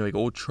behind me, like,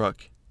 old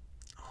truck.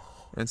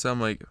 And so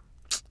I'm like...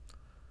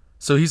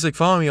 So he's, like,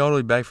 following me all the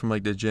way back from,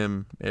 like, the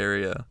gym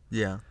area.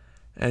 Yeah.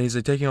 And he's,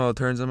 like, taking all the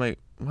turns. I'm like,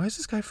 why is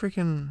this guy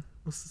freaking...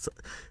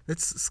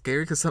 It's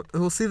scary because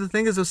see, the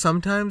thing is, though,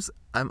 sometimes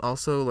I'm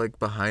also, like,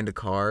 behind a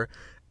car,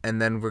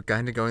 and then we're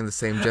kind of going the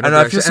same general I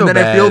direction, feel so and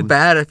then I feel bad.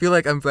 bad. I feel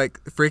like I'm,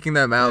 like, freaking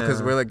them out because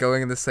Yeah. we're, like,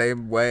 going in the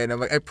same way, and I'm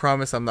like, I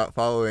promise I'm not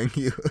following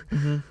you.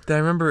 Mm-hmm. Then I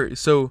remember...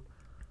 So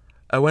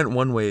I went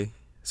one way.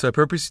 So I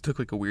purposely took,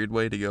 like, a weird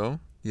way to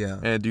go. Yeah.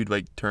 And a dude,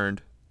 like,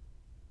 turned.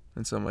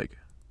 And so I'm like...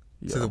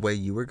 So the way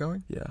you were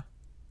going? Yeah.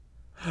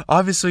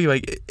 Obviously,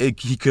 like,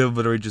 he could have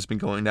literally just been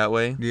going that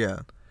way. Yeah.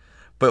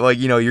 But, like,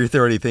 you know, you're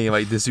already thinking,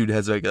 like, this dude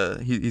has, like,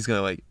 he's going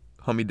to, like,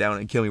 hunt me down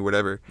and kill me,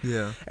 whatever.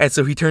 Yeah. And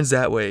so he turns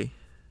that way.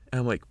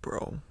 And I'm like,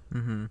 bro,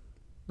 Mm-hmm.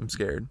 I'm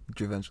scared.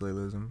 Did you eventually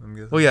lose him, I'm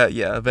guessing? Well,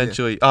 yeah.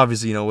 Eventually,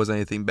 obviously, you know, it wasn't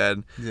anything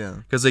bad. Yeah.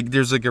 Because, like,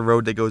 there's, like, a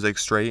road that goes, like,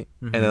 straight.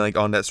 Mhm. And then, like,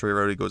 on that straight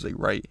road, it goes, like,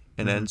 right.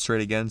 And then Mhm.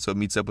 straight again. So it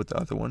meets up with the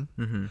other one.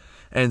 Mm-hmm.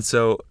 And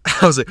so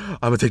I was like, I'm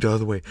going to take the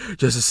other way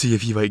just to see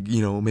if he, like,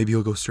 you know, maybe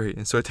he'll go straight.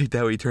 And so I take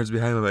that way. He turns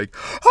behind me. I'm like,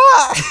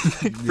 ah!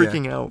 Like,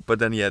 freaking out. But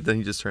then, then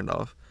he just turned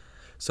off.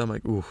 So I'm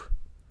like, ooh.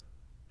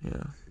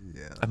 Yeah.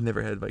 Yeah. I've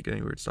never had, like,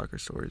 any weird stalker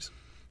stories.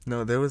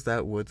 No, there was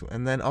that woods,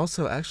 and then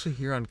also actually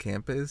here on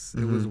campus,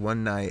 it was Mhm.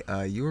 one night.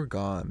 You were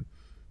gone.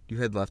 You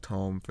had left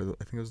home for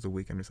I think it was the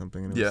weekend or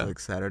something, and it was like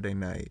Saturday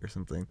night or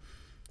something.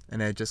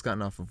 And I had just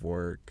gotten off of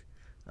work,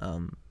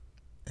 and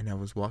I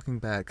was walking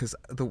back because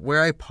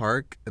where I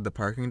park, the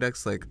parking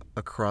deck's like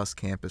across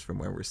campus from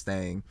where we're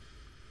staying.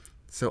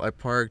 So I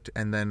parked,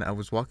 and then I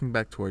was walking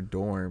back to our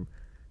dorm,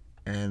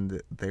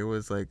 and there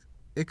was like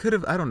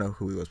I don't know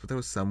who he was, but there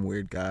was some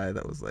weird guy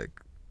that was like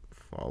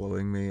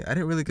following me. I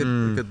didn't really get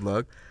a good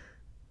look,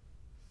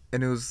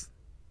 and he was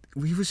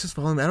just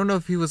following me. I don't know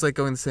if he was like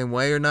going the same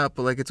way or not,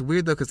 but like it's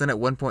weird though because then at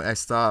one point I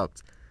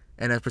stopped,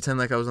 and I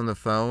pretended like I was on the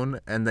phone,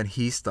 and then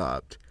he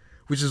stopped,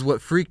 which is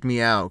what freaked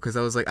me out because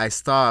I was like I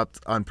stopped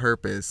on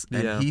purpose,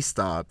 and he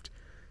stopped,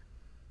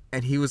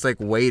 and he was like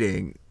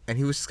waiting, and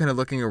he was just kind of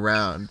looking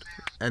around,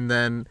 and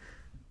then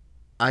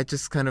I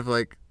just kind of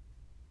like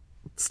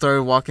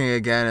started walking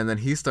again, and then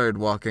he started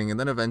walking, and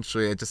then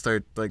eventually I just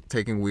started like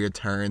taking weird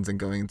turns and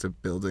going into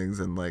buildings,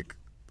 and like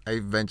I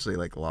eventually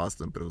like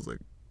lost him, but it was like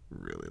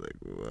really like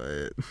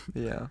what?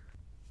 Yeah.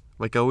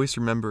 Like I always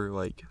remember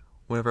like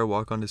whenever I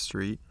walk on the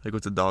street, like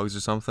with the dogs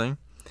or something,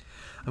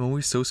 I'm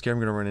always so scared I'm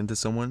gonna run into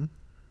someone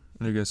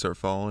and they're gonna start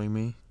following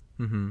me.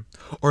 Mm-hmm.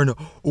 Or no,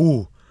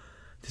 ooh,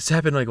 this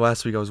happened like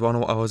last week. I was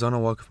on a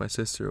walk with my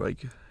sister,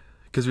 like,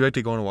 because we like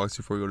to go on walks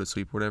before we go to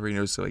sleep or whatever, you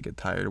know, so like get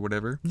tired or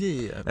whatever.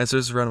 Yeah. And so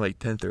it's around like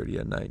 10:30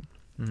 at night,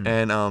 Mm-hmm.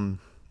 and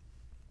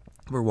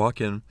we're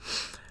walking,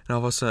 and all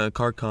of a sudden a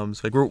car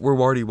comes. Like we're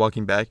already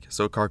walking back,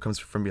 so a car comes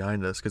from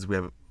behind us because we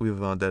have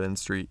a dead end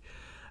street,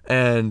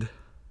 and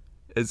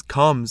it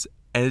comes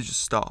and it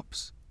just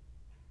stops,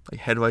 like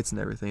headlights and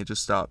everything. It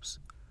just stops.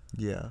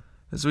 Yeah.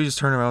 And so we just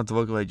turn around to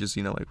look, like, just,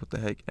 you know, like, what the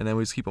heck? And then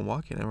we just keep on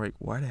walking. And we're like,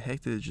 why the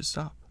heck did it just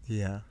stop?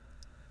 Yeah.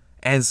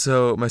 And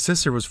so my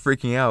sister was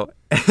freaking out.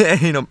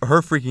 And, you know,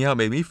 her freaking out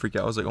made me freak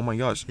out. I was like, oh, my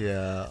gosh.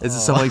 Yeah. Is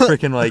this some, like,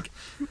 freaking, like,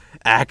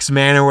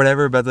 Axeman or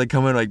whatever about to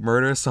come and, like,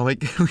 murder us? So I'm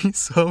like,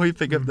 we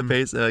pick up the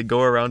pace and, like,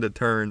 go around a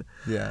turn.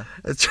 Yeah.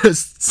 It's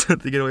just so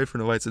to get away from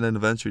the lights. And then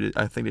eventually,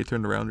 I think they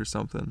turned around or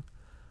something.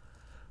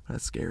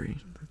 That's scary.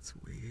 That's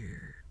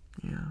weird.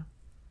 Yeah.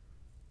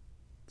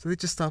 So they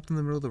just stopped in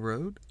the middle of the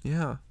road?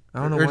 Yeah. I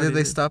don't know Or why did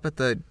they stop at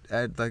the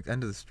like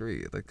end of the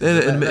street? Like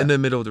in the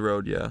middle of the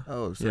road, yeah.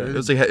 Oh, so yeah.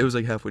 It was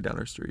like halfway down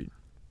our street.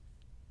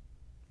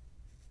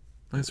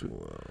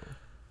 Whoa.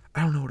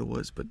 I don't know what it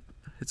was, but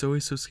it's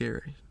always so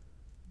scary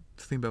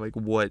to think about, like,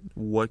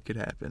 what could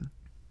happen.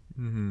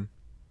 Mm-hmm.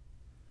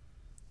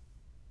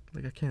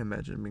 Like, I can't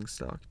imagine being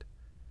stalked.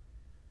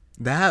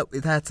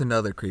 That's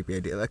another creepy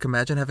idea. Like,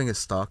 imagine having a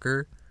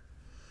stalker.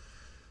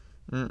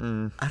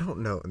 Mm-mm. I don't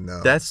know.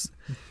 No. That's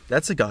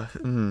that's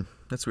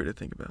weird to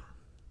think about.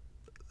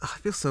 I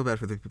feel so bad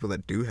for the people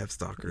that do have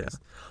stalkers.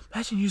 Yeah.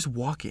 Imagine you just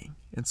walking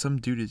and some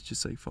dude is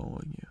just, like,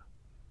 following you.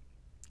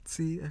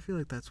 See, I feel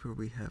like that's where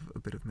we have a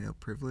bit of male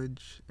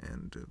privilege,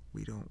 and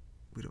we don't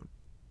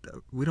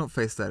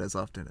face that as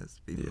often as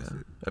people Yeah.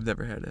 do. I've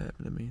never had it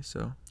happen to me,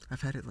 so.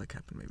 I've had it like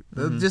happen maybe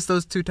Mhm. just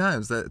those 2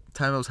 times. That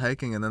time I was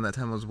hiking, and then that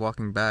time I was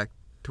walking back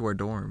to our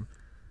dorm.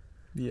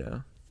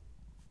 Yeah.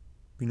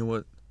 You know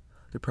what?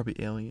 They're probably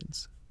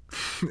aliens.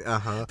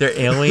 Uh-huh. They're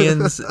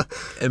aliens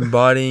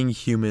embodying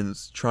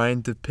humans,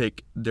 trying to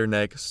pick their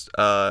next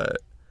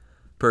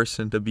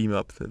person to beam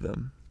up to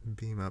them.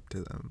 Beam up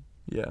to them.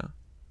 Yeah.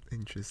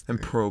 Interesting.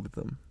 And probe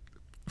them.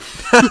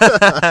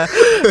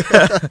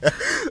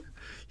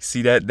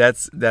 See,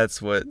 that's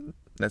what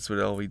it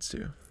all leads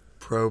to.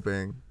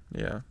 Probing.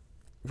 Yeah.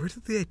 Where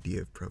did the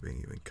idea of probing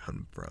even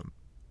come from?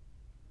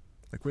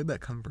 Like, where'd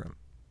that come from?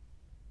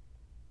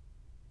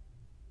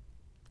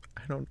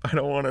 I don't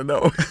want to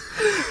know.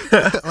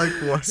 Like,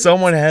 what?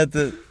 Someone had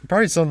to,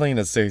 probably something in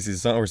the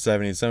 60s or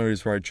 70s. Somebody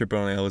was probably tripping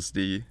on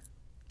LSD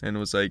and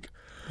was like,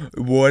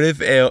 what if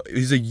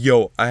he's like,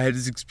 yo, I had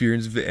this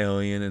experience with the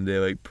alien and they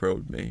like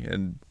probed me,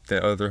 and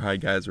the other high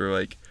guys were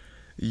like,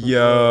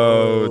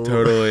 yo, whoa.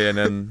 Totally. And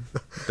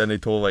then they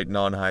told like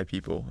non-high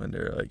people, and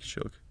they're like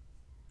shook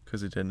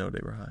because they didn't know they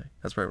were high.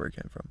 That's probably where it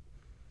came from.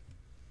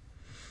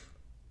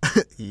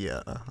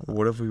 Yeah.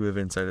 What if we live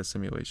inside a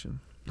simulation?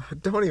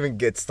 Don't even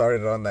get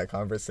started on that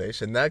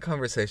conversation. That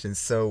conversation's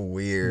so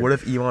weird. What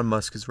if Elon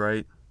Musk is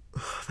right?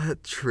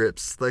 That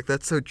trips. Like,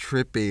 that's so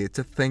trippy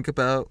to think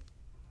about,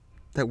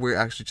 that we're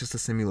actually just a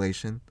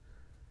simulation.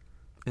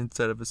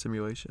 Instead of a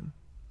simulation.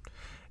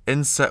 We're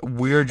just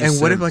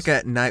And what if, Sims. like,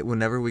 at night,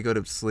 whenever we go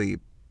to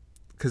sleep,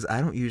 because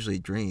I don't usually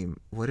dream,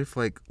 what if,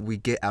 like, we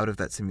get out of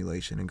that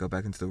simulation and go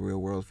back into the real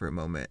world for a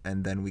moment,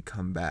 and then we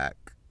come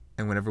back,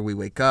 and whenever we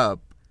wake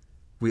up,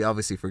 we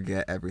obviously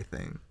forget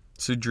everything.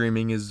 So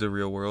dreaming is the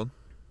real world?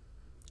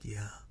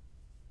 Yeah.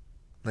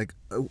 Like,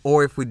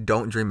 or if we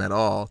don't dream at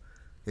all,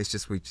 it's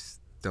just we just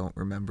don't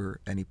remember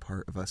any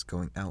part of us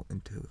going out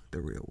into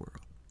the real world.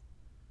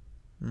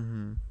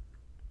 Mm-hmm.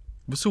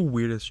 What's the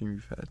weirdest dream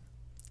you've had?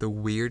 The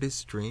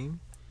weirdest dream?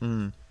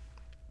 Mm.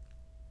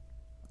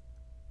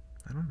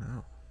 I don't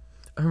know.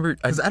 I remember...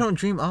 Because I don't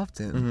dream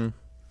often. Mm-hmm.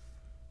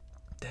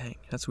 Dang,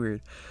 that's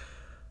weird.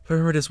 I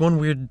remember this one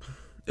weird...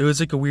 It was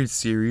like a weird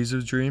series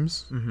of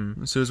dreams.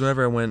 Mm-hmm. So it was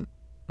whenever I went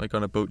like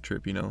on a boat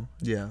trip, you know?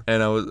 Yeah.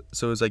 And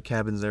it was like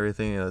cabins and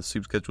everything, and the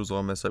sleep schedule was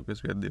all messed up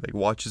because we had to do like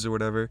watches or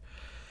whatever.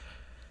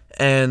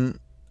 And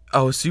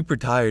I was super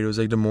tired. It was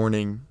like the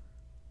morning.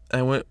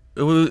 And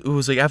it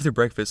was like after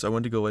breakfast, I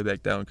went to go lay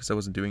back down because I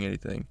wasn't doing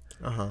anything.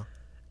 Uh-huh.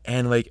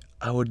 And like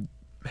I would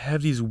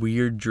have these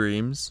weird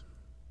dreams.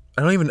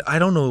 I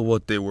don't know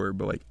what they were,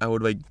 but like I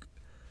would like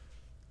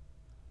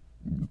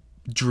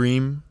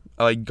dream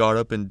I like got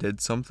up and did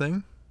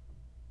something.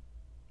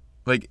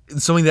 Like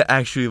something that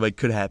actually like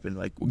could happen.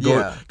 Like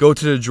go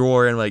to the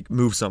drawer and like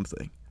move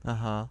something.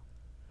 Uh-huh.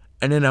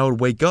 And then I would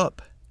wake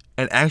up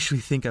and actually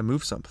think I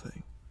moved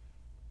something.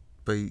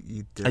 But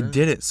you didn't? I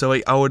did it. So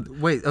like I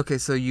would Wait, okay,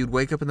 so you'd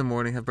wake up in the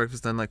morning, have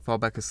breakfast done, like fall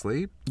back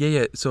asleep?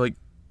 yeah. So like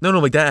no,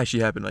 like that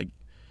actually happened. Like,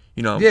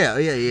 you know. Yeah.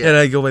 And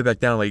I'd go way back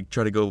down, like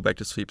try to go back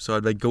to sleep. So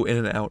I'd like go in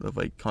and out of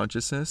like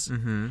consciousness.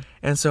 Mm-hmm.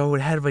 And so I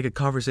would have like a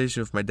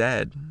conversation with my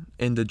dad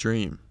in the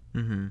dream.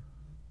 Mm-hmm.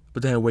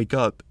 But then I wake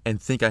up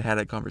and think I had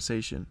a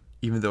conversation,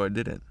 even though I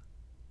didn't.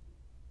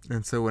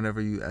 And so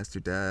whenever you asked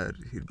your dad,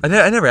 he'd... I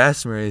never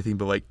asked him or anything,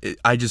 but like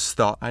I just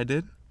thought I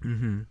did.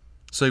 Mm-hmm.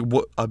 So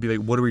like I'll be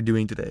like, what are we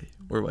doing today?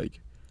 Or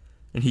like,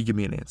 and he'd give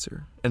me an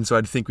answer. And so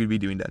I'd think we'd be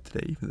doing that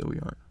today, even though we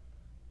aren't.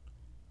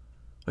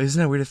 Like,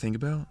 isn't that weird to think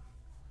about?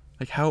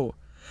 Like how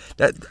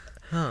that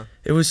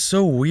It was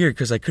so weird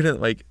because I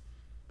couldn't like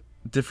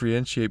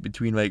differentiate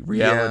between like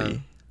reality. Yeah.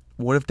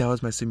 What if that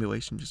was my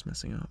simulation just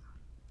messing up?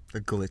 A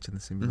glitch in the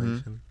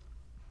simulation.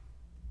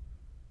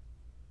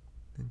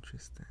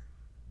 Interesting.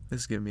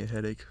 This is giving me a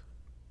headache.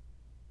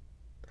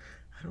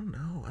 I don't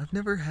know. I've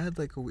never had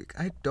like a week.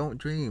 I don't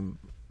dream.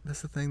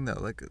 That's the thing though.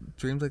 Like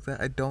dreams like that,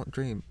 I don't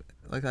dream.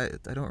 Like I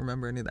don't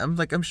remember anything.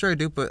 I'm sure I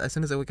do, but as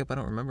soon as I wake up, I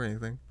don't remember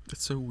anything.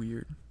 That's so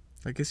weird.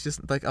 Like it's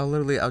just like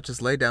I'll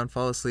just lay down,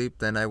 fall asleep,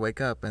 then I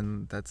wake up,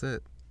 and that's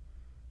it.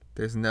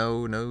 There's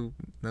no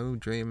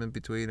dream in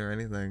between or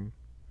anything.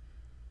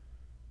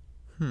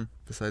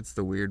 Besides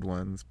the weird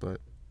ones, but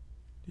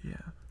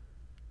Yeah.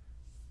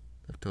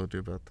 I've told you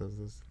about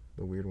those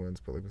the weird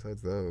ones, but like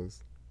besides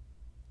those.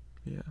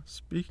 Yeah.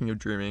 Speaking of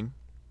dreaming,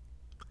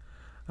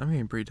 I'm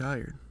getting pretty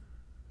tired.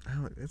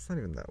 It's not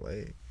even that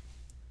late.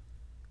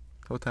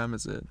 What time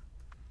is it?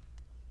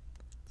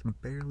 It's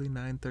barely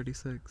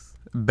 9:36.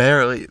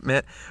 Barely,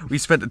 man. We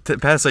spent the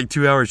past like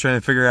 2 hours trying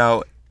to figure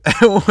out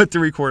what to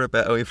record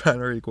about. We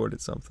finally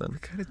recorded something.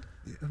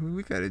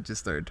 We kind of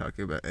just started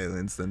talking about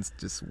aliens, then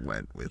just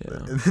went with Yeah.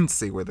 it, and then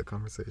see where the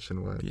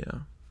conversation went.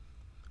 Yeah.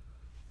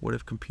 What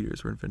if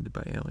computers were invented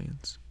by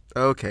aliens?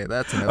 Okay,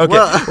 that's enough. Okay.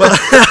 Well,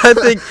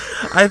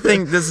 I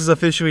think this is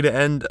officially the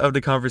end of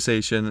the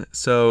conversation.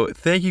 So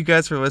thank you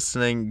guys for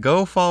listening.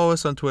 Go follow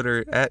us on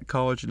Twitter at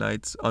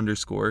collegenites_.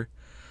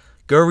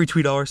 Go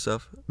retweet all our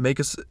stuff. Make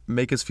us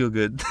feel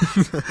good.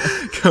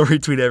 Go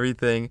retweet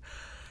everything.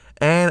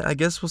 And I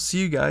guess we'll see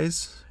you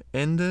guys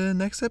in the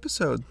next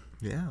episode.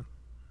 Yeah.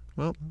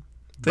 Well,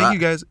 Bye. thank you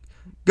guys.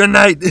 Good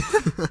night.